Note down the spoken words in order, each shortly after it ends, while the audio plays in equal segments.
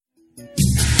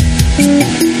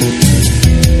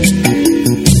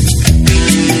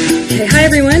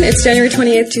It's January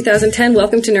 28th, 2010.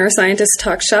 Welcome to Neuroscientist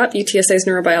Talk Shop, UTSA's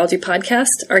neurobiology podcast.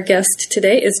 Our guest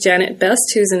today is Janet Best,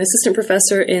 who's an assistant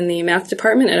professor in the math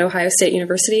department at Ohio State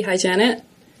University. Hi, Janet.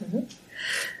 Mm-hmm.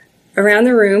 Around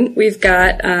the room, we've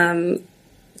got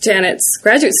Janet's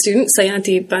graduate student,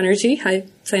 Sayanti Banerjee. Hi,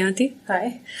 Sayanti.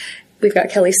 Hi. We've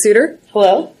got Kelly Suter.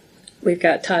 Hello. We've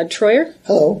got Todd Troyer.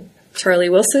 Hello. Charlie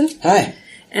Wilson. Hi.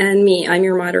 And me. I'm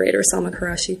your moderator, Salma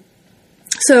Karashi.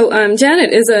 So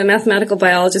Janet is a mathematical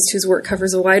biologist whose work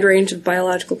covers a wide range of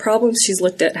biological problems. She's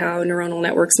looked at how neuronal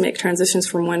networks make transitions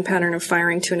from one pattern of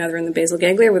firing to another in the basal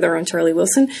ganglia with our own Charlie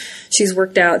Wilson. She's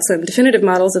worked out some definitive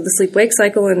models of the sleep-wake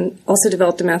cycle and also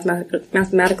developed a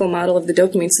mathematical model of the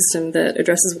dopamine system that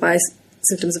addresses why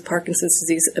symptoms of Parkinson's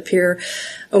disease appear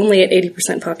only at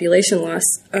 80% population loss.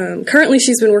 Currently,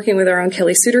 she's been working with our own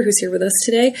Kelly Suter, who's here with us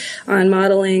today, on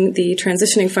modeling the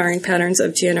transitioning firing patterns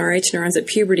of GnRH neurons at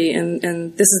puberty, and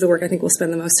this is the work I think we'll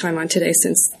spend the most time on today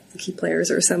since the key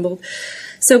players are assembled.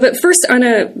 So, but first, on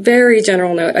a very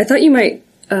general note, I thought you might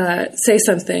say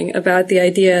something about the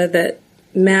idea that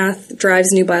math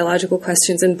drives new biological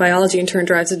questions, and biology in turn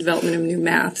drives the development of new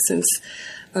math, since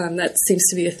that seems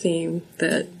to be a theme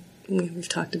that we've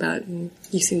talked about and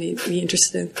you seem to be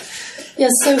interested in.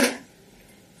 Yes,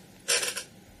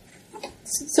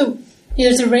 so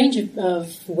there's a range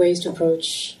of ways to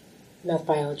approach math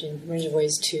biology, a range of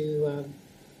ways to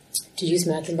use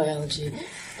math in biology.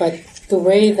 But the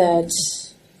way that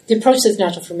the approach that's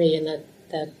natural for me and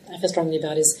that I feel strongly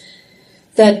about is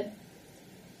that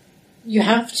you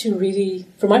have to really,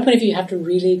 from my point of view, you have to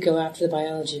really go after the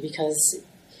biology, because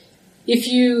if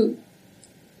you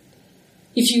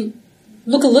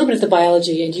look a little bit at the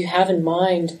biology and you have in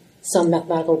mind some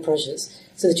mathematical approaches,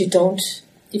 so that you don't,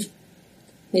 if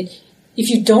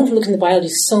you don't look in the biology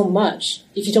so much,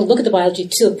 if you don't look at the biology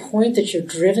to the point that you're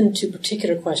driven to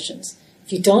particular questions,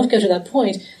 if you don't go to that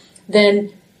point,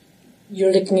 then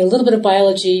you're looking at a little bit of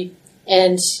biology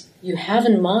and you have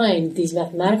in mind these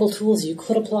mathematical tools you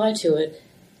could apply to it,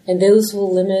 and those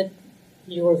will limit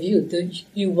your view.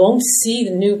 You won't see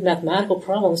the new mathematical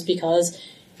problems because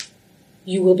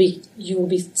you will be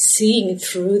seeing it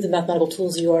through the mathematical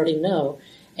tools you already know,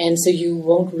 and so you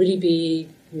won't really be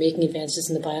making advances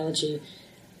in the biology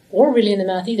or really in the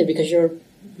math either, because you're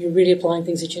really applying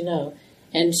things that you know.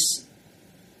 And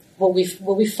what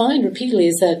we find repeatedly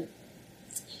is that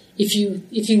if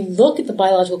you look at the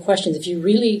biological questions, if you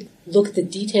really look at the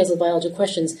details of the biological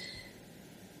questions,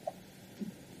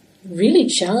 really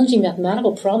challenging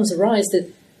mathematical problems arise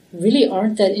that really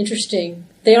aren't that interesting.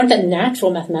 They aren't that natural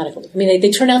mathematically. I mean,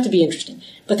 they turn out to be interesting,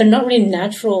 but they're not really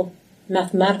natural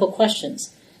mathematical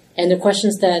questions. And they're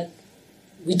questions that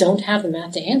we don't have the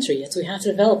math to answer yet, so we have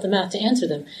to develop the math to answer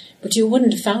them. But you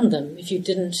wouldn't have found them if you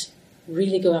didn't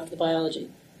really go after the biology.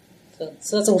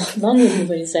 So that's a long-winded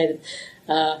way to say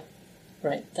that.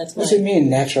 Right, that's What does it mean,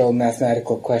 natural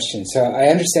mathematical questions? So I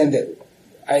understand that,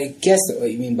 I guess that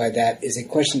what you mean by that is a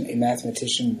question a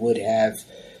mathematician would have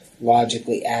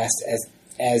logically asked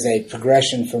as a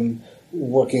progression from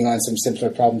working on some simpler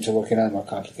problem to working on a more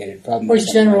complicated problem. Or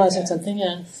generalizing something,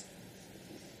 yes.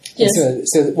 Yes.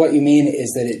 So what you mean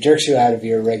is that it jerks you out of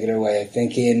your regular way of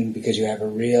thinking because you have a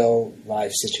real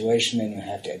life situation and you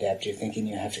have to adapt your thinking.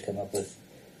 You have to come up with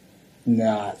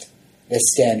not a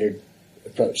standard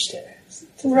approach to it.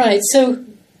 Right. So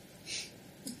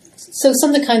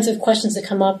some of the kinds of questions that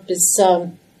come up is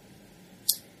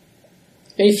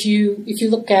if you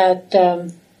look at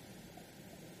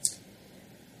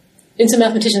and some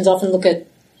mathematicians often look at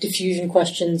diffusion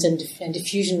questions and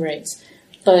diffusion rates,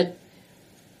 but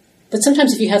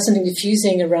sometimes if you have something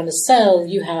diffusing around a cell,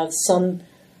 you have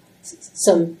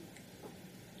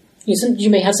you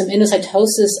may have some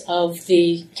endocytosis of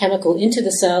the chemical into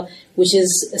the cell, which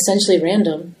is essentially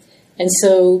random, and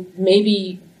so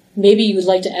maybe you would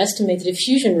like to estimate the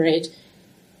diffusion rate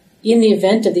in the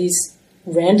event of these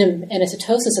random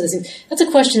endocytosis of this. That's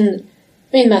a question.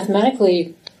 I mean,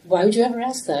 mathematically, why would you ever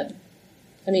ask that?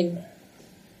 I mean,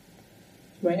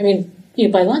 right? I mean,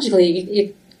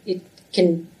 biologically, it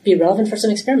can be relevant for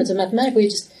some experiments, but mathematically,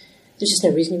 there's just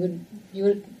no reason you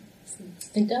would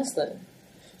think to ask that.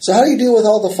 So, how do you deal with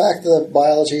all the fact that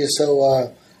biology is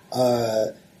so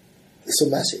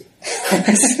messy?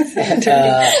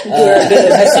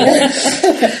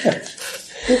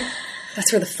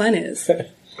 That's where the fun is.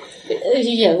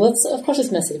 Yeah, well, of course it's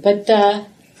messy, but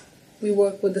we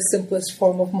work with the simplest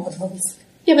form of models.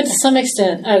 Yeah, but to some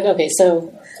extent, okay,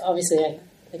 so obviously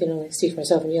I can only speak for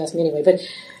myself and you ask me anyway, but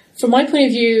from my point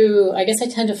of view, I guess I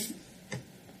tend to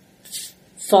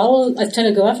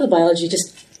go after the biology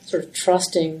just sort of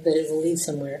trusting that it will lead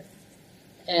somewhere.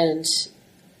 And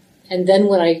And then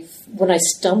when I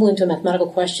stumble into a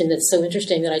mathematical question that's so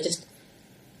interesting that I just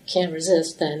can't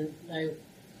resist, then I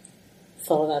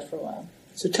follow that for a while.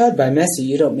 So Todd, by messy,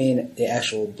 you don't mean the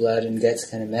actual blood and guts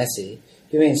kind of messy.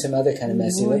 You mean some other kind of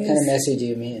messy. What kind of messy do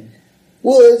you mean?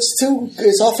 Well,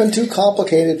 it's often too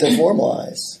complicated to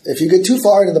formalize. If you get too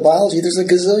far into the biology, there's a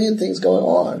gazillion things going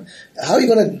on. How are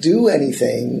you going to do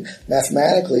anything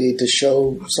mathematically to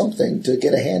show something, to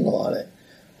get a handle on it?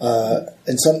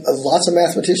 And lots of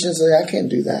mathematicians say, I can't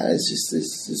do that.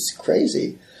 It's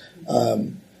crazy.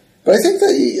 But I think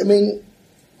that,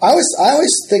 I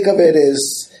always think of it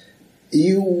as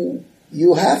you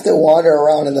have to wander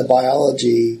around in the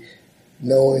biology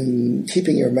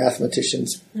keeping your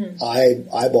mathematician's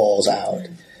eyeballs out.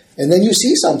 And then you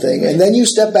see something, and then you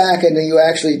step back and then you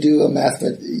actually do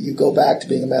you go back to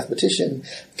being a mathematician,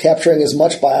 capturing as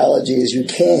much biology as you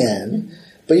can,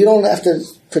 but you don't have to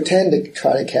pretend to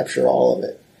try to capture all of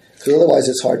it, because otherwise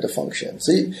it's hard to function.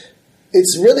 So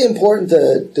it's really important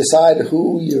to decide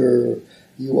who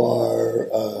you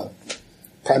are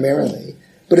primarily.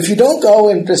 But if you don't go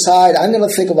and decide, I'm going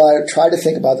to try to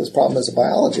think about this problem as a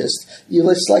biologist,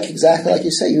 it's like exactly like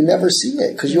you say, you never see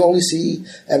it because you only see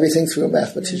everything through a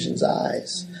mathematician's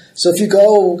eyes. So if you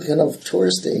go kind of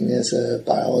touristing as a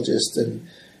biologist and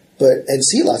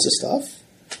see lots of stuff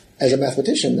as a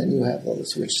mathematician, then you have all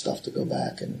this rich stuff to go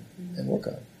back and work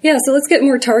on. Yeah, so let's get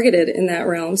more targeted in that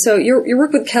realm. So your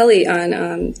work with Kelly on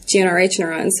GnRH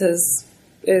neurons has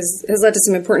led to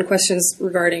some important questions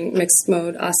regarding mixed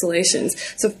mode oscillations.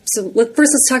 So first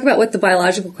let's talk about what the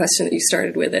biological question that you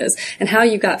started with is and how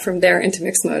you got from there into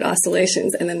mixed mode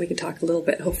oscillations, and then we can talk a little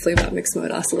bit, hopefully, about mixed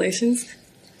mode oscillations.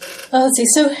 Let's see.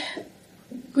 So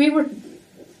we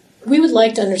would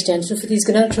like to understand, so for these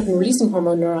gonadotropin-releasing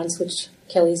hormone neurons, which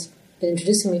Kelly's been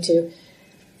introducing me to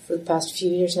for the past few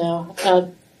years now,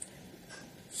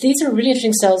 these are really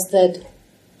interesting cells that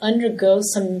undergo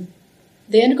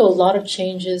a lot of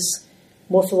changes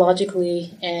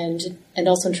morphologically and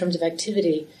also in terms of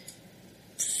activity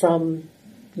from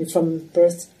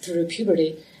birth through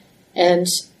puberty. And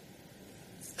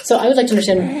so I would like to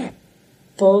understand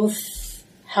both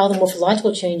how the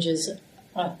morphological changes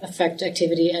affect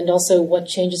activity and also what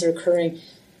changes are occurring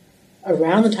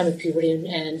around the time of puberty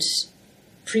and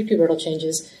prepubertal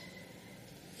changes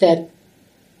that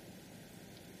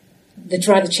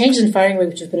drive the changes in firing rate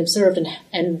which have been observed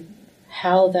and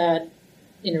how that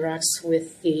interacts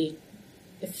with the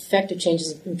effective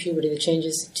changes in puberty, the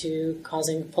changes to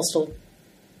causing pulsatile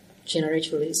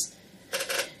GnRH release.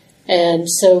 And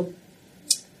so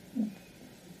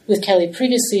with Kelly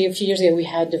previously, a few years ago, we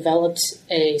had developed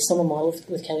a SOMA model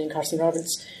with Kelly and Carson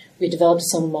Roberts. We developed a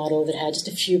SOMA model that had just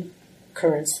a few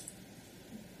currents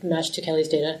matched to Kelly's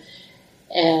data.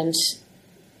 And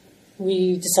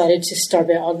we decided to start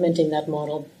by augmenting that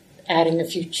model, adding a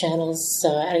few channels,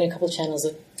 adding a couple of channels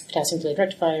of potassium delayed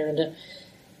rectifier and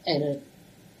a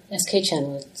SK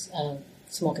channel,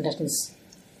 small conductance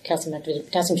calcium activated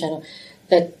potassium channel,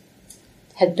 that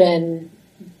had been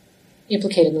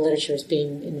implicated in the literature as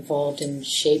being involved in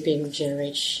shaping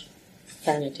GnRH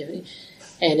firing activity.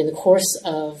 And in the course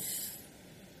of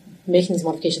making these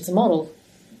modifications to the model,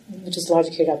 which is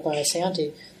largely carried out by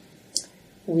Sayanti,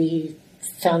 we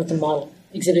found that the model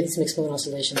exhibited these mixed mode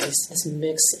oscillations, this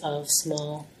mix of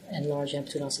small and large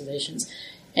amplitude oscillations.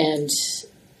 And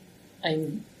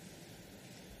I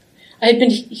had been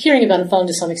hearing about and following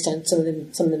to some extent some of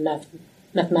the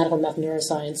mathematical math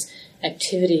neuroscience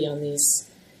activity on these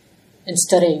and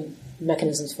studying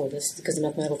mechanisms for this because the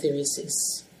mathematical theory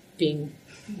is being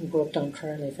worked on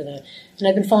currently for that. And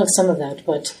I've been following some of that,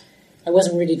 but I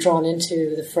wasn't really drawn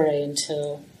into the fray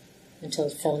until it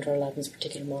fell into our lap in this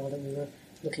particular model that we were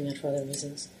looking at for other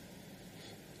reasons.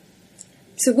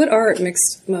 So what are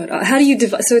mixed mode? How do you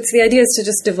so it's the idea is to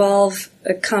just devolve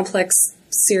a complex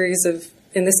series of,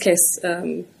 in this case,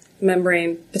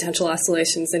 membrane potential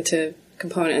oscillations into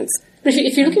components.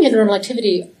 If you're looking at neuronal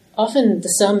activity, often the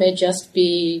cell may just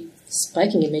be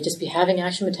spiking. It may just be having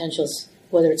action potentials,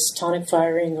 whether it's tonic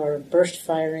firing or burst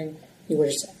firing, where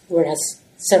it has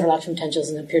several action potentials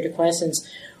in the period of quiescence,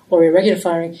 or irregular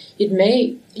firing. It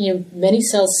may, many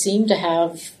cells seem to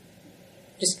have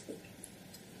just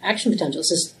action potentials,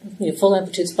 just full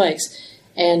amplitude spikes.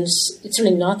 And it's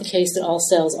certainly not the case that all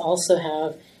cells also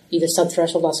have either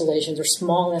subthreshold oscillations or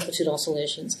small amplitude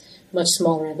oscillations, much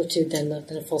smaller amplitude than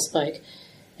a full spike.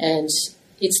 And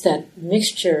it's that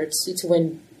mixture. It's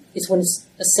when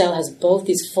a cell has both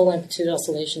these full amplitude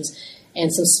oscillations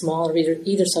and some smaller,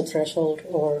 either subthreshold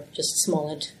or just small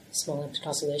amplitude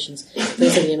oscillations.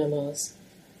 Those are the MMOs,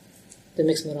 the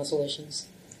mixed mode oscillations.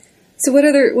 So what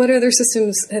other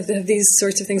systems have these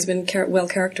sorts of things been well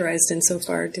characterized in so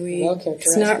far? Do we? Well characterized.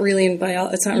 It's not really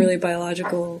it's not really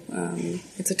biological.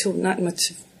 It's a tool not much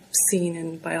seen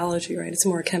in biology, right? It's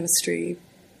more chemistry.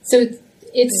 So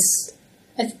it's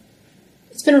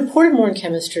been reported more in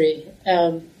chemistry.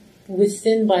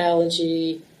 Within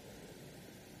biology,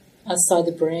 outside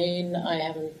the brain, I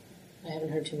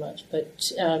haven't heard too much.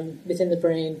 But within the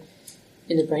brain,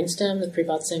 in the brainstem, the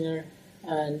Privat-Singer,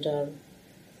 and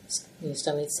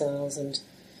stellate cells and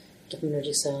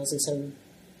dopaminergic cells and some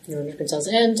neuroendocrine cells,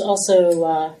 and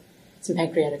also some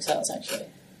pancreatic cells, actually.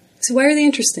 So why are they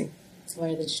interesting? Why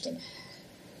are they interesting?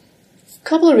 A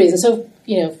couple of reasons. So,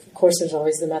 of course, there's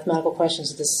always the mathematical questions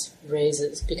that this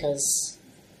raises, because,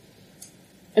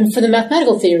 and for the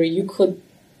mathematical theory, you could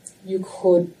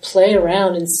play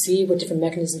around and see what different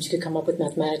mechanisms you could come up with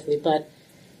mathematically, but,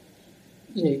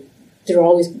 there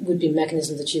always would be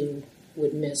mechanisms that you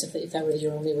would miss if that were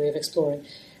your only way of exploring.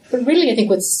 But really, I think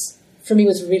what's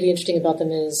really interesting about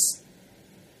them is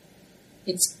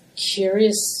it's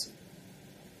curious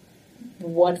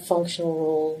what functional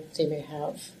role they may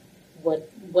have. What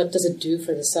does it do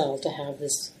for the cell to have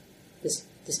this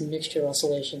mixture of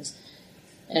oscillations?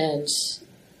 And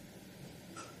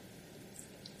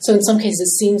so in some cases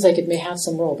it seems like it may have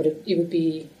some role, but it would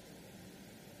be...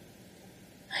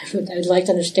 I'd like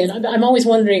to understand. I'm always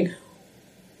wondering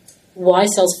why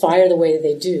cells fire the way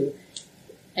they do,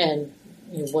 and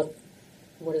what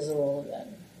is the role of that?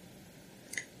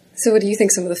 So what do you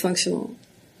think some of the functional,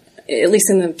 at least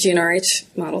in the GnRH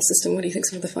model system, what do you think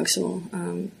some of the functional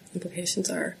implications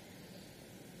are?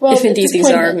 Well, if indeed these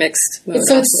are mixed mode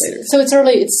oscillators. So it's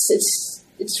early.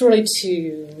 It's early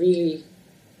to really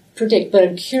predict, but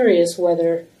I'm curious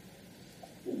whether.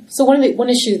 So one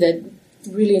issue that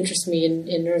really interests me in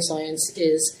neuroscience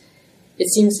is it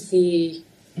seems that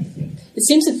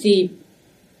the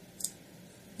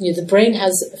brain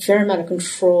has a fair amount of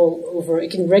control over. It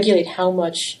can regulate how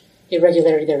much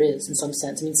irregularity there is in some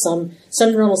sense. I mean, some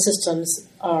neuronal systems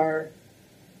are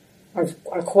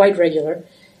quite regular,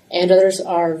 and others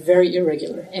are very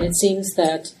irregular. And it seems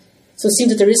that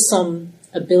there is some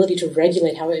ability to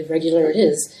regulate how irregular it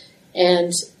is.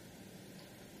 And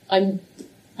I'm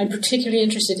particularly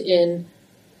interested in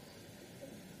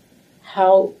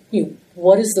how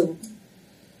what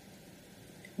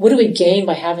do we gain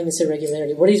by having this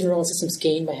irregularity? What do these neuronal systems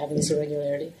gain by having this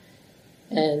irregularity?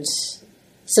 And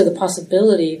so the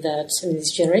possibility that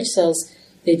these GnRH cells,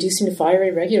 they do seem to fire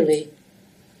irregularly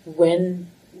when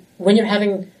you're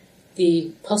having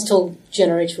the pulsatile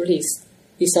GnRH release,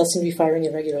 these cells seem to be firing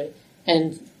irregularly.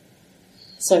 And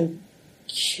so I'm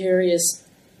curious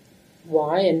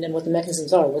why and what the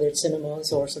mechanisms are, whether it's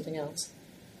cinemas or something else.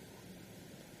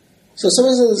 So some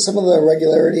of the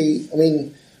irregularity,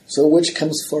 so which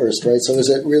comes first, right? So is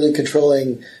it really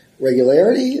controlling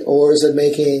regularity, or is it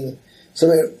making...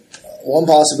 So one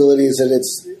possibility is that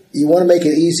you want to make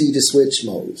it easy to switch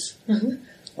modes,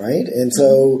 right? And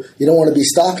so you don't want to be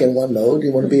stuck in one mode.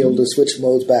 You want to be able to switch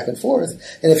modes back and forth.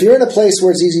 And if you're in a place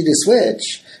where it's easy to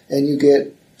switch and you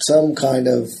get some kind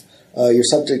of... you're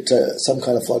subject to some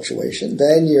kind of fluctuation,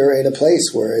 then you're in a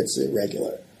place where it's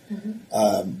irregular.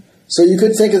 So you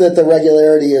could think of that the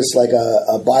regularity is like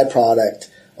a byproduct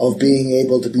of being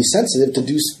able to be sensitive to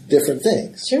do different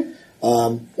things. Sure.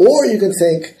 Or you can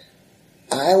think,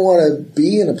 I want to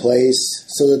be in a place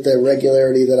so that the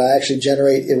regularity, that I actually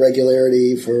generate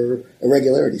irregularity for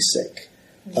irregularity's sake.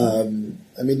 Do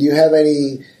you have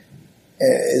any...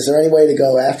 is there any way to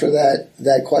go after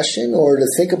that question, or to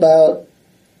think about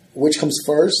which comes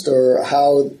first, or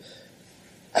how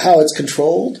it's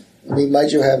controlled? Might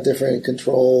you have different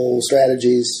control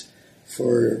strategies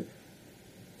for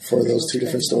those two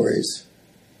different stories?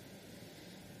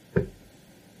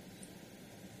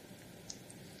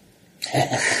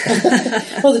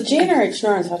 Well, the GnRH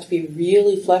neurons have to be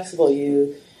really flexible.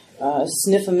 You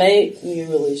sniff a mate, you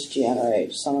release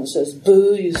GnRH. Someone says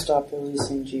boo, you stop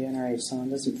releasing GnRH.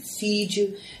 Someone doesn't feed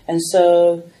you. And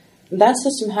so that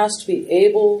system has to be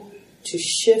able to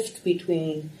shift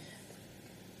between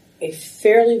a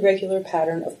fairly regular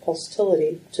pattern of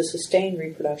pulsatility to sustain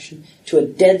reproduction to a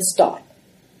dead stop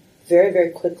very, very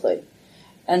quickly.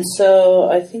 And so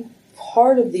I think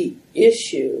part of the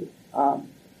issue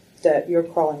that you're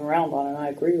crawling around on, and I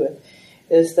agree with,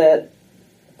 is that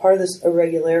part of this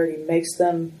irregularity makes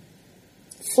them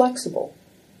flexible,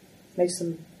 makes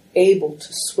them able to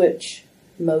switch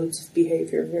modes of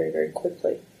behavior very, very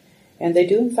quickly. And they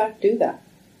do, in fact, do that.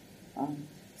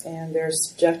 And they're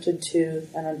subjected to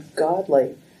an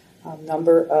ungodly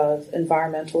number of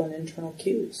environmental and internal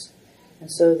cues.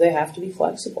 And so they have to be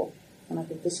flexible. And I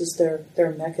think this is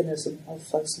their mechanism of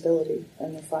flexibility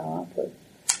and their final output.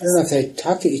 I don't know if they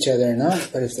talk to each other or not,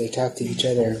 but if they talk to each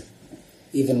other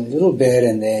even a little bit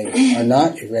and they are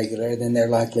not irregular, then they're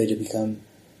likely to become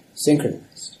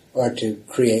synchronized or to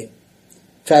create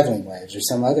traveling waves or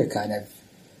some other kind of,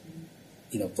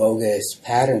 bogus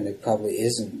pattern that probably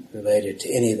isn't related to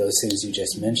any of those things you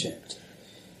just mentioned.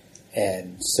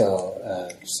 And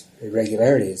so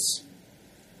irregularity is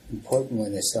important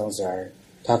when the cells are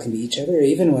talking to each other,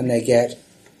 even when they get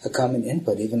a common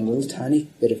input. Even a little tiny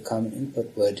bit of common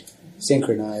input would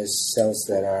synchronize cells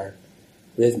that are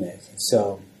rhythmic.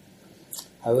 So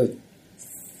I would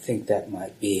think that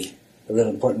might be a real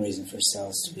important reason for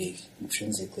cells to be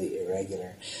intrinsically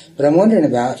irregular. But I'm wondering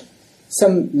about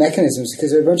some mechanisms,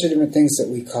 because there are a bunch of different things that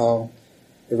we call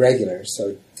irregular.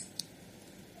 So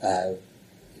a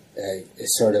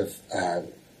sort of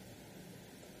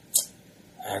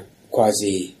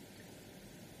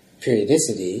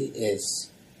quasi-periodicity is,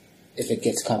 if it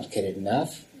gets complicated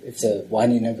enough, if the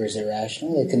winding number is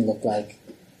irrational, it can look like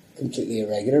completely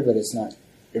irregular, but it's not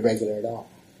irregular at all.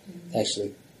 It's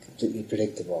actually completely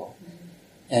predictable.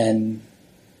 And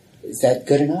is that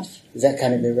good enough? Is that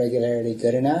kind of irregularity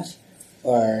good enough?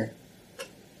 Or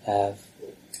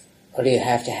do you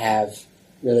have to have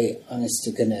really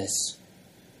honest-to-goodness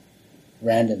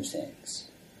random things?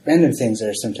 Random things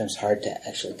are sometimes hard to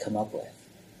actually come up with.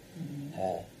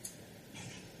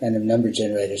 Random number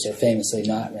generators are famously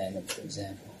not random, for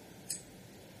example.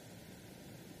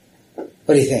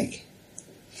 What do you think?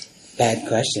 Bad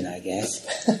question, I guess.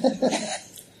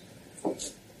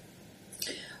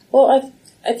 Well,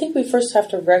 I think we first have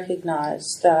to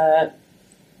recognize that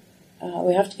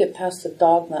we have to get past the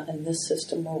dogma in this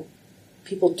system where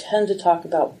people tend to talk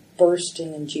about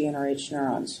bursting in GnRH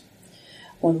neurons,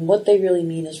 when what they really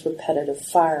mean is repetitive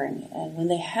firing. And when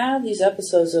they have these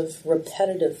episodes of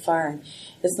repetitive firing,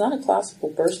 it's not a classical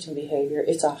bursting behavior,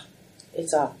 it's a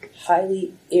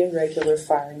highly irregular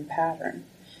firing pattern.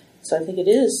 So I think it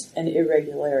is an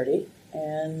irregularity,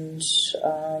 and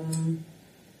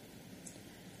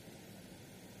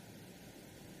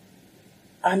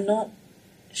I'm not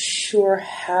sure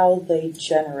how they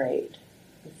generate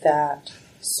that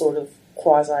sort of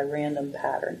quasi-random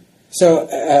pattern. So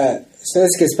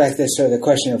this gets back to sort of the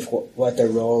question of what the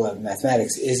role of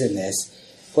mathematics is in this.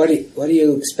 What do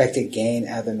you expect to gain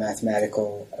out of the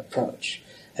mathematical approach?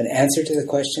 An answer to the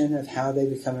question of how they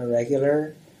become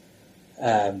irregular?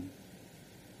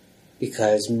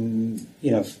 Because,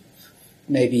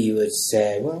 maybe you would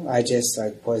say, well, I just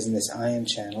poison this ion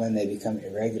channel and they become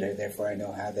irregular, therefore I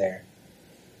know how they're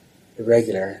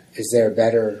irregular. Is there a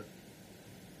better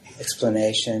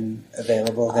explanation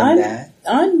available than that?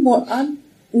 I'm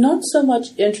not so much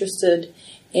interested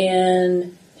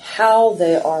in how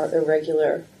they are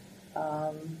irregular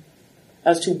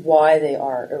as to why they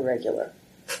are irregular.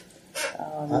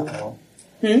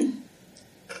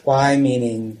 Why,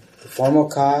 meaning the formal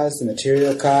cause, the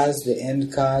material cause, the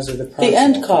end cause, or the proximal The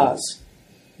end cause.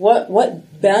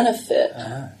 What benefit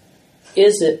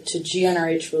is it to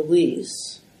GnRH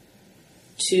release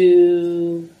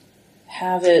to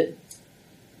have it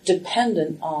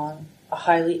dependent on a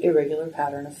highly irregular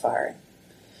pattern of firing?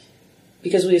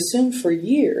 Because we assumed for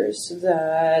years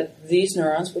that these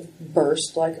neurons would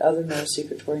burst like other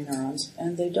neurosecretory neurons,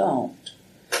 and they don't.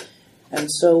 And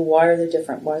so why are they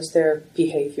different? Why is their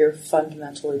behavior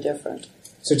fundamentally different?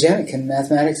 So Janet, can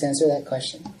mathematics answer that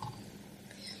question?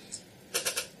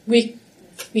 We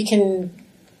can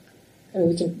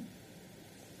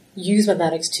use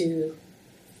mathematics to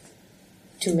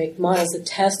make models that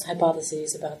test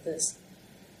hypotheses about this.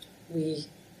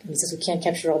 Since we can't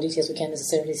capture all details, we can't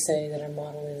necessarily say that our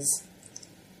model is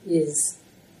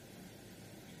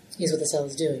what the cell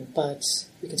is doing, but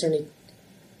we can certainly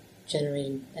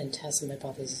generate and test some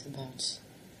hypotheses about.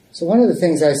 So one of the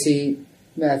things I see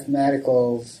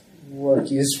mathematical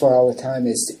work used for all the time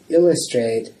is to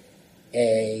illustrate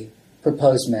a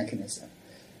proposed mechanism.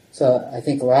 So I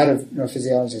think a lot of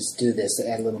neurophysiologists do this. They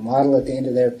add a little model at the end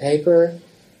of their paper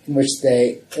in which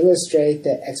they illustrate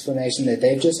the explanation that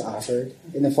they've just offered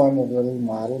in the form of a little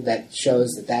model that shows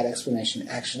that that explanation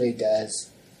actually does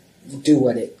do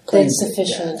what it claims That's it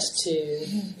sufficient does. to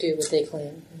do what they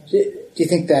claim. Do you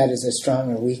think that is a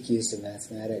strong or weak use of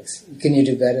mathematics? Can you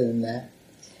do better than that?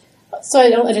 So I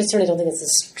certainly don't think it's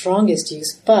the strongest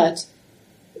use, but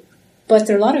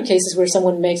there are a lot of cases where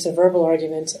someone makes a verbal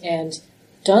argument and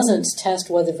doesn't test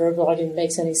whether the verbal argument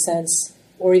makes any sense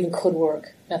or even could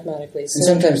work mathematically. So,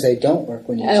 And sometimes they don't work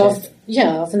when you check them.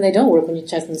 Yeah, often they don't work when you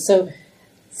check them. So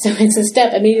it's a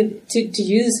step. I mean, to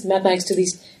use mathematics to at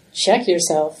least check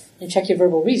yourself and check your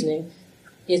verbal reasoning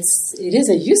it is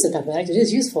a use of mathematics. It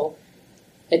is useful.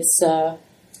 It's it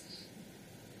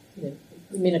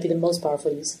may not be the most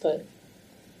powerful use, but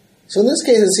So in this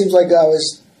case, it seems like I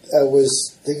was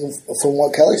thinking from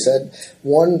what Kelly said.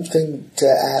 One thing to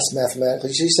ask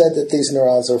mathematically, she said that these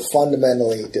neurons are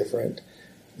fundamentally different.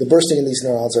 The bursting in these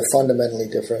neurons are fundamentally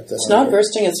different than It's not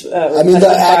bursting. It's I mean,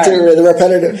 the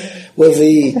repetitive with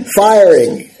the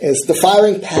firing is the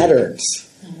firing patterns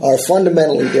are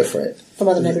fundamentally different. from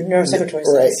other neurosecretory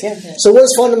Right. studies. Yeah. So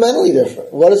what's fundamentally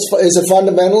different? Is it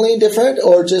fundamentally different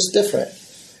or just different?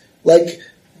 Like,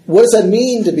 what does that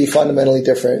mean to be fundamentally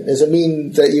different? Does it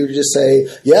mean that you just say,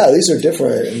 yeah, these are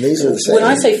different and these are the same? When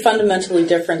I say fundamentally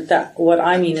different, that what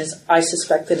I mean is I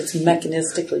suspect that it's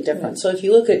mechanistically different. So if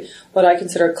you look at what I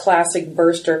consider a classic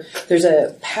burster, there's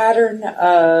a pattern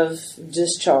of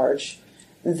discharge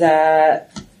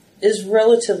that is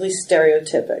relatively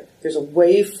stereotypic. There's a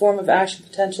waveform of action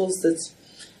potentials that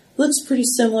looks pretty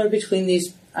similar between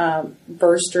these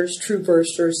bursters, true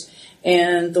bursters,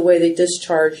 and the way they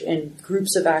discharge in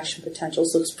groups of action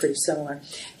potentials looks pretty similar.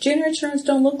 GnRH neurons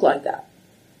don't look like that.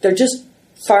 They're just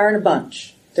firing a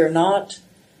bunch. They're not,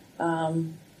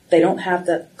 they don't have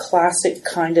that classic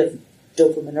kind of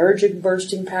dopaminergic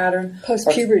bursting pattern.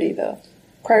 Post-puberty, though.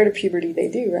 Prior to puberty, they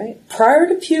do, right? Prior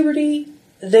to puberty,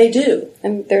 they do.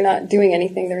 And they're not doing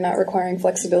anything. They're not requiring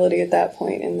flexibility at that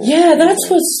point. The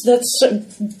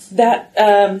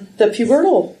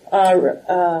pubertal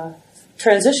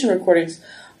transition recordings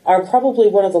are probably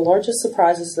one of the largest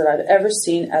surprises that I've ever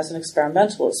seen as an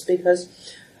experimentalist, because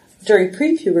during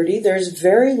pre-puberty, there's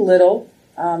very little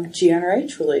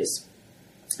GnRH release.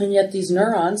 And yet these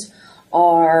neurons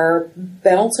are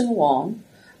bouncing along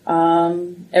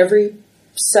every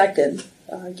second,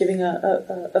 giving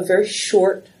a very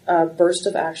short burst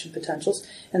of action potentials,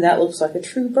 and that looks like a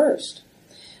true burst.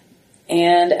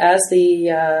 And as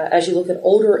you look at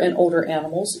older and older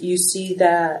animals, you see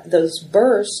that those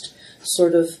bursts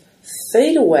sort of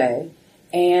fade away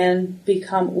and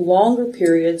become longer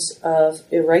periods of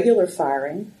irregular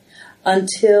firing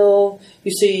until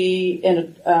you see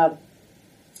in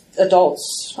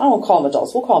adults, I won't call them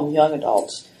adults, we'll call them young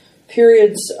adults,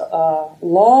 periods,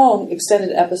 long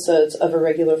extended episodes of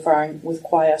irregular firing with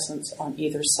quiescence on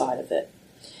either side of it.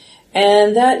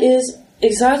 And that is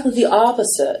exactly the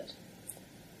opposite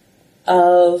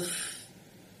of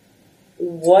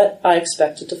what I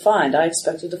expected to find. I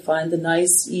expected to find the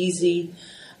nice, easy,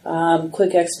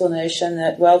 quick explanation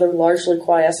that, well, they're largely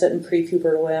quiescent in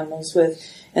prepubertal animals with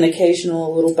an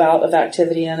occasional little bout of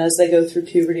activity, and as they go through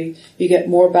puberty, you get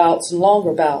more bouts and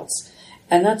longer bouts.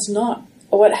 And that's not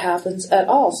what happens at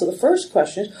all. So the first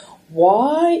question is,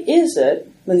 why is it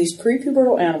when these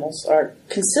prepubertal animals are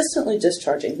consistently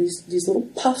discharging these little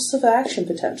puffs of action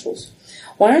potentials,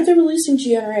 why aren't they releasing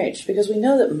GnRH? Because we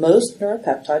know that most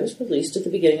neuropeptide is released at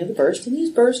the beginning of the burst, and these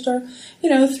bursts are,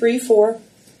 3-4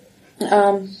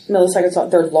 milliseconds long.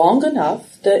 They're long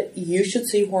enough that you should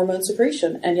see hormone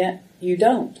secretion, and yet you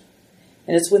don't.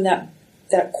 And it's when that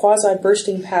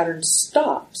quasi-bursting pattern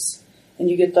stops and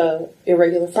you get the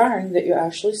irregular firing that you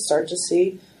actually start to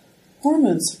see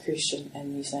hormone secretion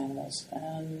in these animals.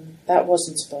 And that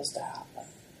wasn't supposed to happen.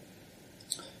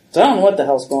 So I don't know what the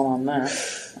hell's going on there.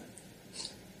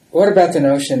 What about the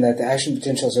notion that the action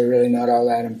potentials are really not all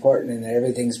that important and that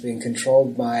everything's being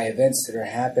controlled by events that are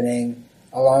happening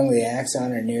along the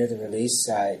axon or near the release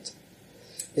site?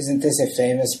 Isn't this a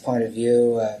famous point of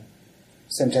view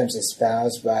sometimes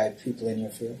espoused by people in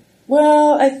your field?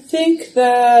 Well, I think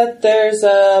that there's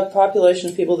a population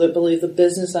of people that believe the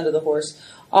business end of the horse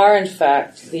are, in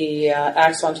fact, the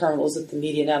axon terminals at the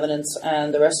median eminence,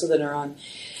 and the rest of the neuron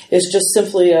is just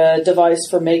simply a device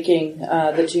for making the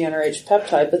GnRH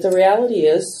peptide. But the reality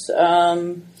is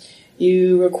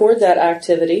you record that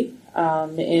activity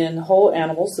in whole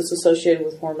animals that's associated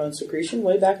with hormone secretion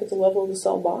way back at the level of the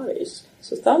cell bodies.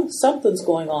 So something's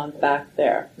going on back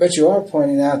there. But you are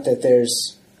pointing out that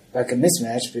there's like a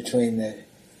mismatch between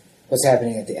what's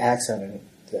happening at the axon and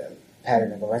the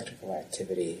pattern of electrical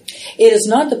activity. It is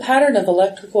not the pattern of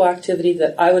electrical activity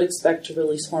that I would expect to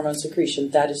release hormone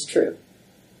secretion. That is true.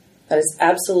 That is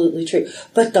absolutely true.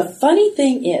 But the funny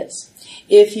thing is,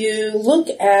 if you look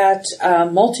at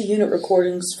multi-unit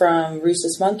recordings from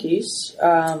rhesus monkeys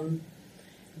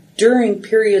during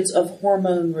periods of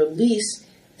hormone release,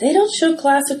 they don't show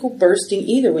classical bursting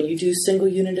either when you do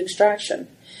single-unit extraction.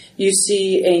 You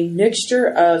see a mixture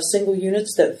of single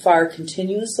units that fire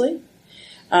continuously,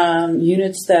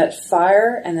 units that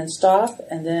fire and then stop,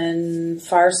 and then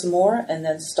fire some more and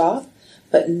then stop,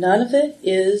 but none of it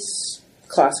is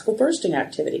classical bursting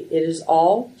activity. It is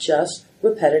all just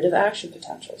repetitive action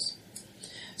potentials.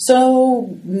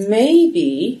 So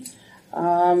maybe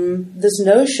this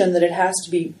notion that it has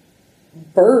to be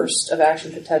burst of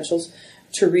action potentials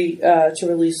to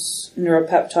release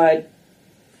neuropeptide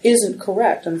isn't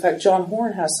correct. In fact, John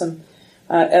Horn has some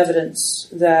evidence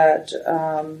that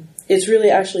it's really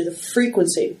actually the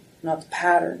frequency, not the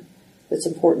pattern, that's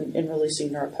important in releasing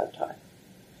neuropeptide.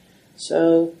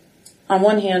 So, on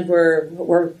one hand,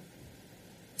 we're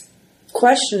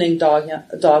questioning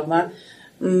dogma,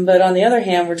 but on the other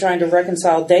hand, we're trying to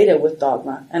reconcile data with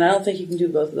dogma, and I don't think you can do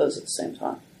both of those at the same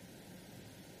time.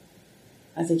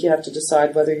 I think you have to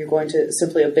decide whether you're going to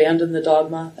simply abandon the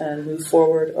dogma and move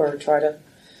forward, or try to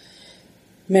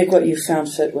make what you've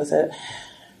found fit with it.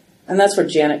 And that's where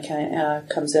Janet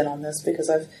comes in on this, because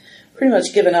I've pretty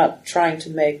much given up trying to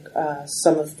make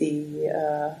some of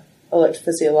the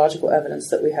electrophysiological evidence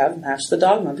that we have match the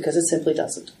dogma, because it simply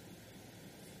doesn't.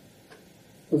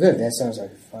 Well, good. That sounds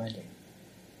like a finding.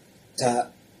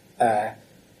 So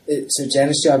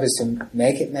Janet's job is to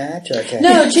make it match, or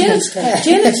No,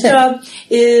 Janet's job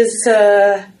is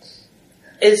to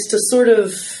sort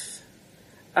of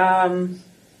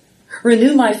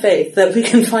renew my faith that we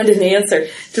can find an answer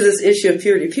to this issue of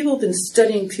puberty. People have been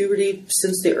studying puberty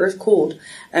since the earth cooled,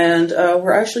 and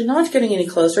we're actually not getting any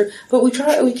closer. But we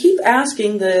keep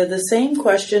asking the same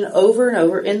question over and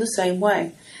over in the same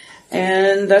way,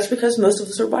 and that's because most of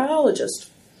us are biologists.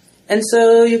 And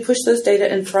so you push those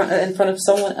data in front of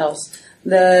someone else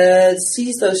that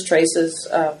sees those traces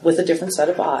with a different set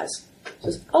of eyes.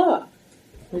 Says,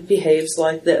 it behaves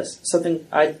like this, something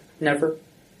I'd never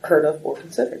heard of or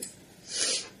considered.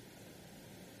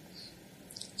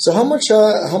 So how much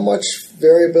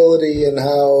variability in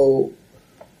are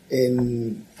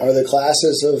there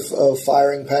classes of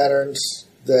firing patterns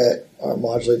that are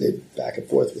modulated back and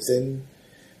forth within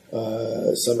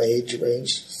some age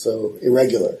range? So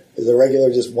irregular. Is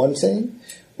irregular just one thing,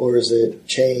 or is it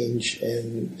change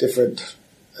in different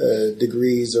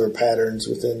degrees or patterns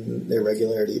within the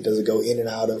irregularity? Does it go in and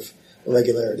out of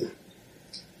irregularity?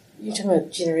 You're talking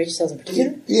about GnRH cells in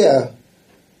particular? Yeah.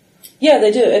 Yeah,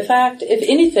 they do. In fact, if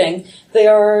anything, they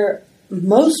are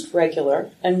most regular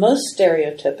and most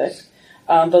stereotypic,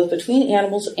 both between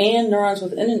animals and neurons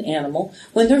within an animal,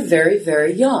 when they're very,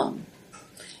 very young.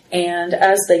 And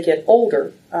as they get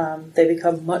older, they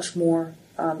become much more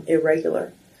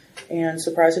irregular. And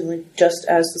surprisingly, just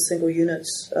as the single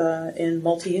units in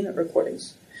multi-unit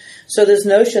recordings. So this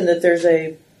notion that there's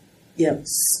a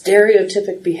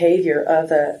stereotypic behavior of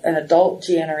an adult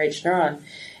GnRH neuron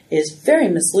is very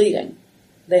misleading.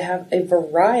 They have a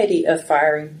variety of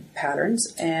firing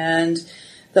patterns, and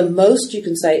the most you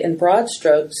can say in broad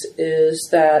strokes is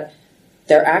that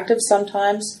they're active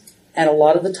sometimes, and a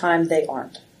lot of the time they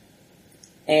aren't.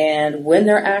 And when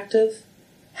they're active,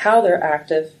 how they're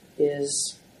active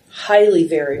is highly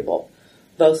variable,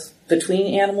 both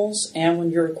between animals and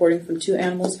when you're recording from two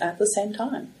animals at the same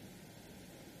time.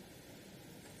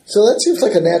 So that seems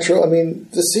like a natural. I mean,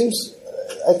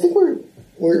 I think we're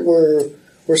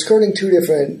skirting two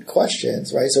different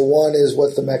questions, right? So one is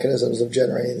what the mechanisms of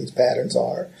generating these patterns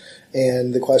are,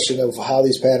 and the question of how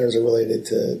these patterns are related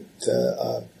to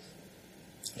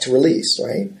release,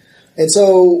 right? And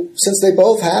so since they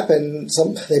both happen,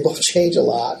 they both change a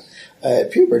lot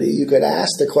at puberty. You could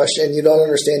ask the question, and you don't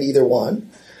understand either one.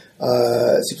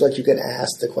 It seems like you can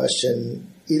ask the question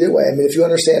either way. I mean, if you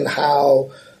understand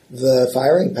how the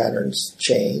firing patterns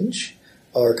change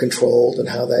or controlled and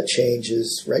how that change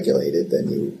is regulated, then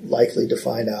you're likely to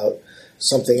find out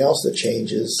something else that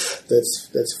changes that's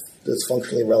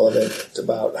functionally relevant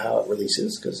about how it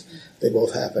releases, because they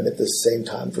both happen at the same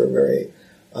time for a very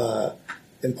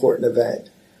important event.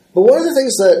 But one of the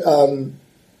things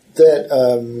that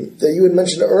you had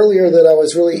mentioned earlier that I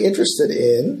was really interested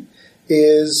in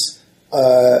is,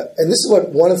 and this is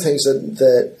one of the things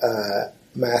that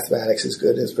mathematics is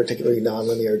good, and particularly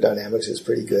nonlinear dynamics is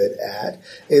pretty good at,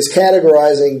 is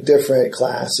categorizing different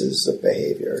classes of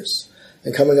behaviors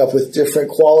and coming up with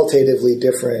qualitatively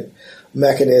different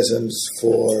mechanisms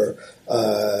for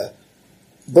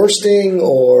bursting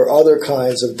or other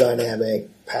kinds of dynamic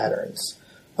patterns.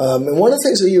 And one of the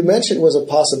things that you mentioned was a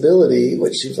possibility,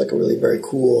 which seems like a really very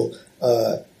cool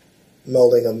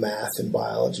melding of math and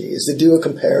biology, is to do a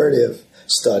comparative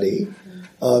study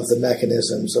of the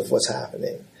mechanisms of what's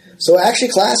happening. So actually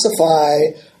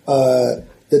classify the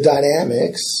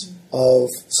dynamics of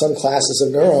some classes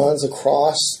of neurons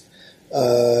across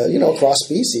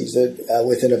species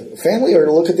within a family, or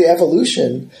to look at the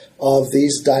evolution of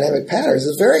these dynamic patterns.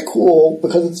 It's very cool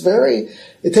because it's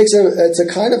a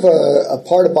kind of a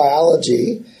part of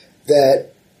biology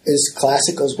that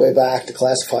classic, goes way back to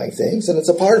classifying things, and it's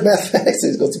a part of mathematics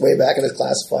that goes way back into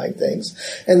classifying things.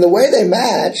 And the way they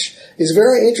match is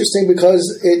very interesting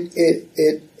because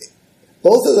it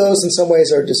both of those in some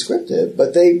ways are descriptive,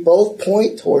 but they both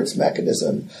point towards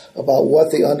mechanism about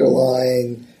what the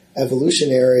underlying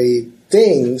evolutionary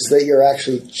things that you're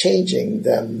actually changing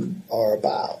them are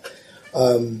about.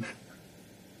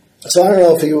 So I don't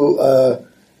know if you,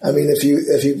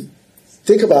 if you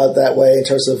think about it that way in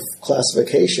terms of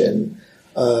classification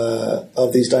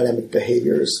of these dynamic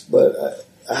behaviors, but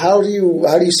how do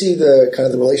you see the kind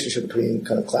of the relationship between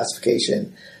kind of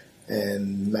classification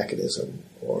and mechanism?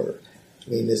 Or, I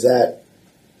mean, is that...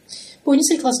 But when you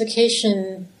say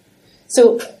classification,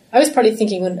 so I was partly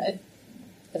thinking at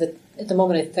the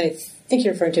moment I think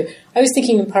you're referring to, I was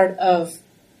thinking in part of,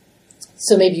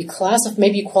 so maybe you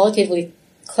qualitatively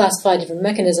classify different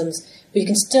mechanisms, but you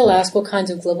can still ask what kinds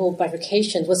of global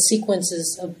bifurcations, what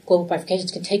sequences of global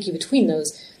bifurcations can take you between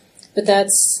those. But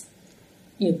that's,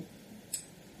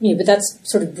 but that's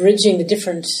sort of bridging the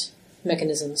different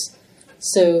mechanisms.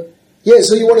 So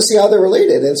so you want to see how they're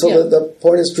related, and so the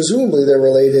point is presumably they're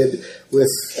related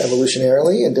with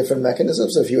evolutionarily and different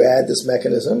mechanisms. So if you add this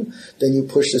mechanism, then you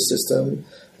push the system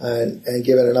and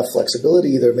give it enough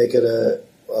flexibility, either make it a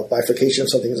bifurcation of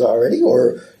something that's already,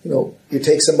 or you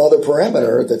take some other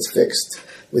parameter that's fixed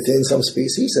within some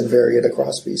species and vary it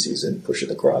across species and push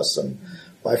it across some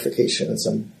bifurcation and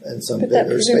some but bigger that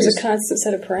presumes space. a constant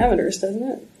set of parameters, doesn't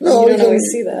it? No, you don't always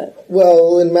see that.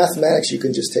 Well, in mathematics, you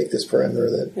can just take this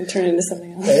parameter and turn it into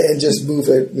something else, and just move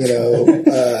it, and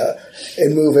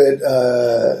move it.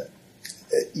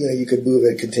 You could move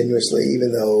it continuously,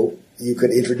 even though you could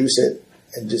introduce it,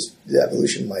 and just the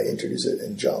evolution might introduce it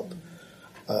and jump.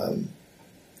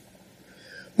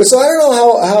 But so I don't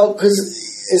know how because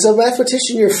as a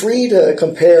mathematician, you're free to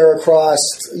compare across,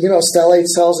 stellate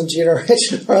cells and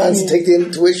G-enriched neurons and take the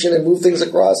intuition and move things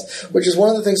across, which is one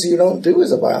of the things that you don't do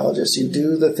as a biologist. You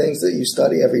do the things that you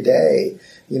study every day.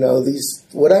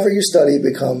 Whatever you study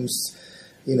becomes,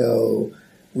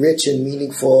 rich and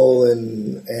meaningful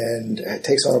and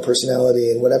takes on a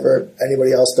personality, and whatever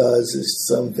anybody else does is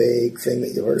some vague thing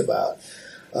that you heard about.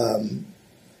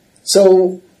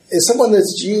 So as someone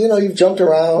that's, you've jumped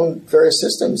around various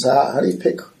systems, how do you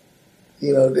pick, do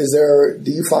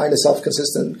you find a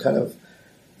self-consistent kind of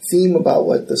theme about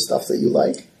what the stuff that you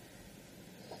like?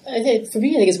 For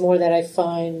me, I think it's more that I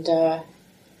find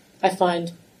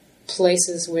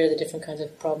places where the different kinds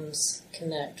of problems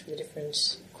connect, where the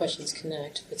different questions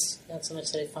connect. It's not so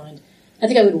much that I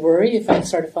think I would worry if I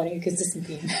started finding a consistent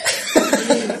theme.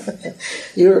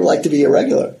 You like to be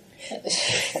irregular.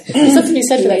 There's something you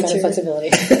said for that kind of flexibility.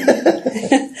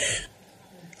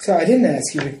 So I didn't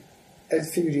ask you, I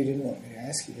figured you didn't want me to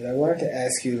ask you, but I wanted to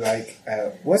ask you,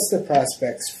 what's the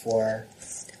prospects for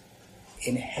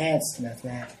enhanced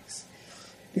mathematics?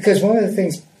 Because one of the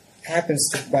things happens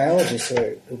to biologists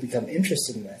who become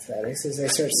interested in mathematics is they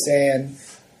start saying,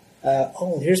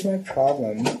 here's my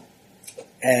problem,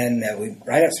 and we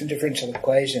write out some differential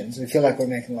equations. We feel like we're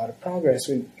making a lot of progress.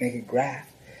 We make a graph,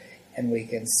 and we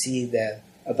can see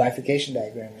a bifurcation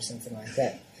diagram or something like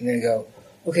that. And then go,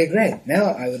 okay, great. Now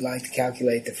I would like to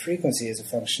calculate the frequency as a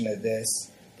function of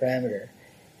this parameter.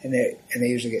 And they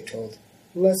usually get told,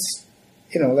 let's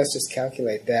just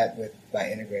calculate that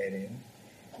by integrating.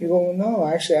 You go, well, no,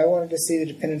 actually I wanted to see the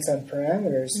dependence on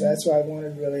parameters. So that's why I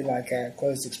wanted really like a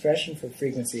closed expression for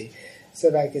frequency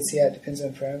so that I could see how it depends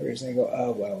on parameters. And they go,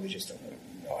 oh, well, we just don't know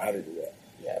how to do that.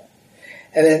 Yeah.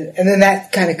 And then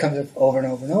that kind of comes up over and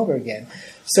over and over again.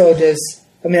 So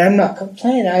I'm not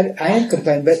complaining. I am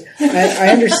complaining, but I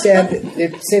understand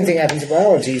the same thing happens in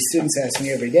biology. Students ask me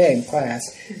every day in class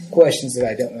questions that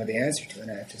I don't know the answer to, and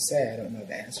I have to say I don't know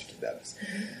the answer to those.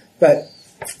 But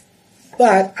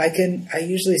I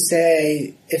usually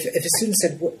say, if a student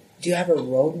said, do you have a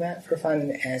roadmap for finding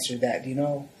the answer to that? Do you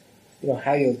know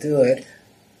how you'll do it?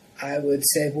 I would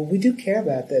say, well, we do care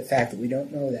about the fact that we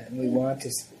don't know that, and we want to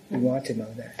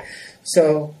know that.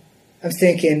 So I'm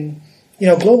thinking,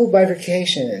 global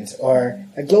bifurcations or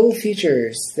global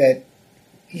features that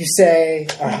you say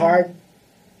are hard.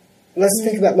 Let's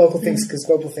think about local things because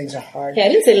global things are hard. Yeah, I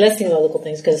didn't say let's think about local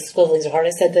things because global things are hard.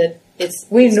 I said that it's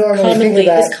commonly looked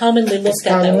it's at commonly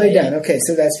that way. done. Okay,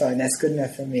 so that's fine. That's good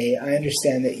enough for me. I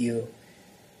understand that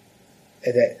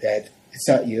that it's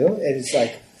not you. It is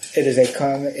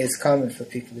it's common for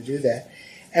people to do that.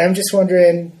 And I'm just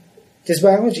wondering, does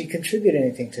biology contribute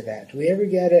anything to that? Do we ever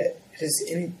get it? Does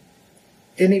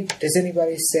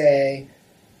anybody say,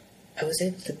 I was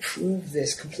able to prove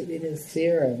this completely new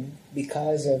theorem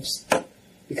because I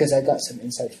got some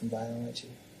insight from biology?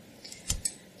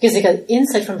 because they got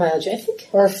insight from biology, I think.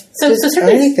 Or So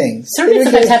certainly, anything. certainly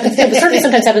sometimes happens. Yeah, but certainly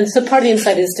sometimes happens. So part of the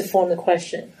insight is to form the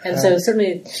question, and so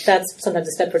certainly that's sometimes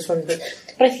a step towards forming the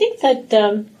question. But I think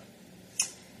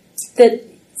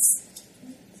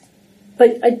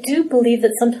but I do believe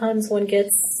that sometimes one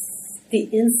gets the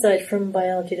insight from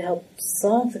biology to help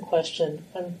solve the question.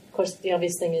 And of course, the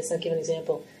obvious thing is, I'll give an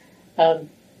example.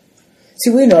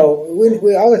 See, we know,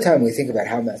 we all the time we think about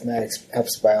how mathematics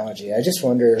helps biology. I just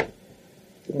wonder,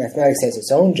 mathematics has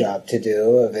its own job to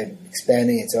do of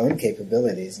expanding its own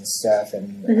capabilities and stuff,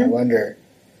 and I wonder,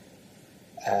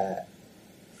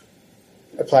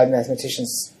 applied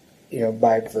mathematicians,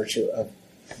 by virtue of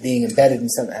being embedded in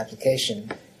some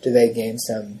application, do they gain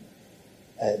some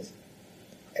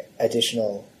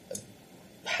additional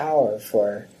power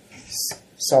for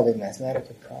solving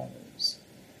mathematical problems?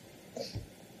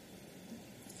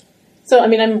 So, I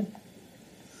mean, I'm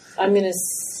going to...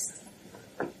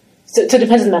 So it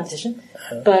depends on the mathematician,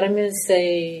 but I'm going to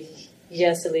say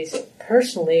yes, at least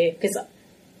personally, because,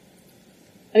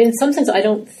 I mean, in some sense, I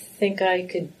don't think I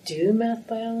could do math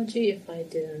biology if I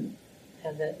didn't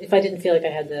feel like I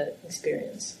had the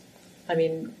experience. I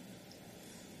mean,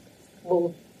 I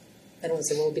don't want to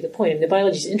say what would be the point. I mean, the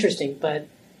biology is interesting, but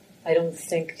I don't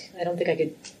think I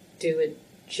could do it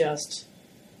just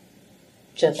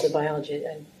the biology.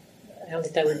 I don't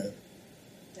think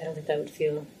that would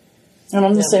feel. And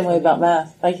I'm the same way about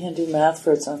math. I can't do math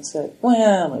for its own sake.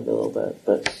 Well, maybe a little bit,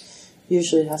 but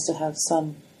usually it has to have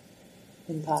some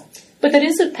impact. But that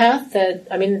is a path that,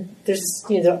 I mean, there's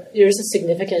a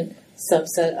significant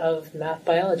subset of math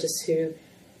biologists who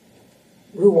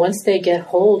once they get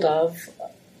hold of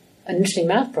an interesting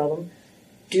math problem,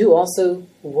 do also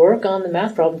work on the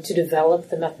math problem to develop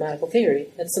the mathematical theory.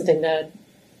 That's something that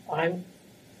I'm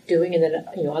doing, and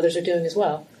that others are doing as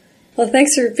well. Well,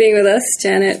 thanks for being with us,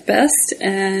 Janet Best,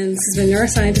 and this has been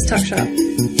Neuroscientist Talk Shop.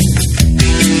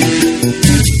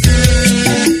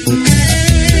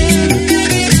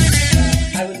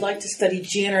 I would like to study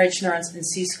GnRH neurons in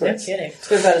C-squares. No kidding.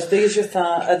 They're about as big as your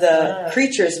thumb. The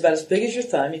creature is about as big as your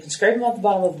thumb. You can scrape them off the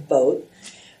bottom of a boat.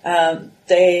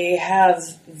 They have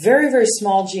very, very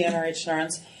small GnRH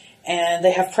neurons, and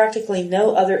they have practically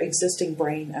no other existing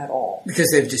brain at all.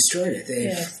 Because they've destroyed it.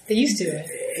 They used to. They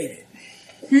ate it.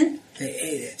 They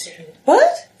ate it.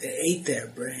 What? They ate their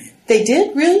brain. They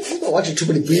did? Really? I'm watching too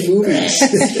many B movies.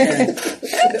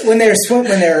 When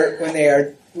they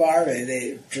are larvae,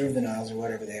 they juveniles or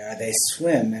whatever they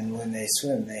swim, and when they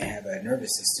swim, they have a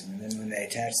nervous system, and then when they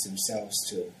attach themselves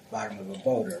to the bottom of a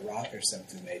boat or a rock or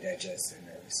something, they digest their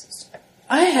nervous system.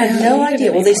 I had no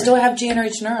idea. Well, they still have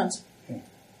GnRH neurons.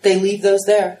 They leave those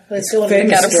there. They still want to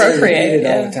pick out appropriate.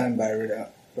 All the time by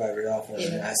Rodolfo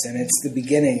Ronas, and it's the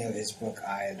beginning of his book,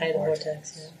 Eye of the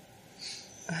Vortex.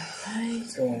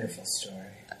 It's a wonderful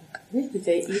story. Really,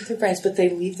 they eat their brains, but they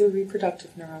leave their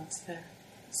reproductive neurons there.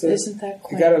 So isn't that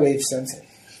quaint? You got to leave something.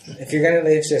 If you're going to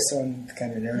leave just one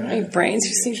kind of neuron, your brains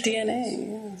receive DNA.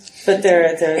 Yeah. But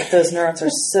those neurons are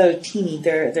so teeny.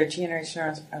 Their GnRH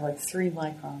neurons are like 3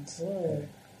 microns. Whoa.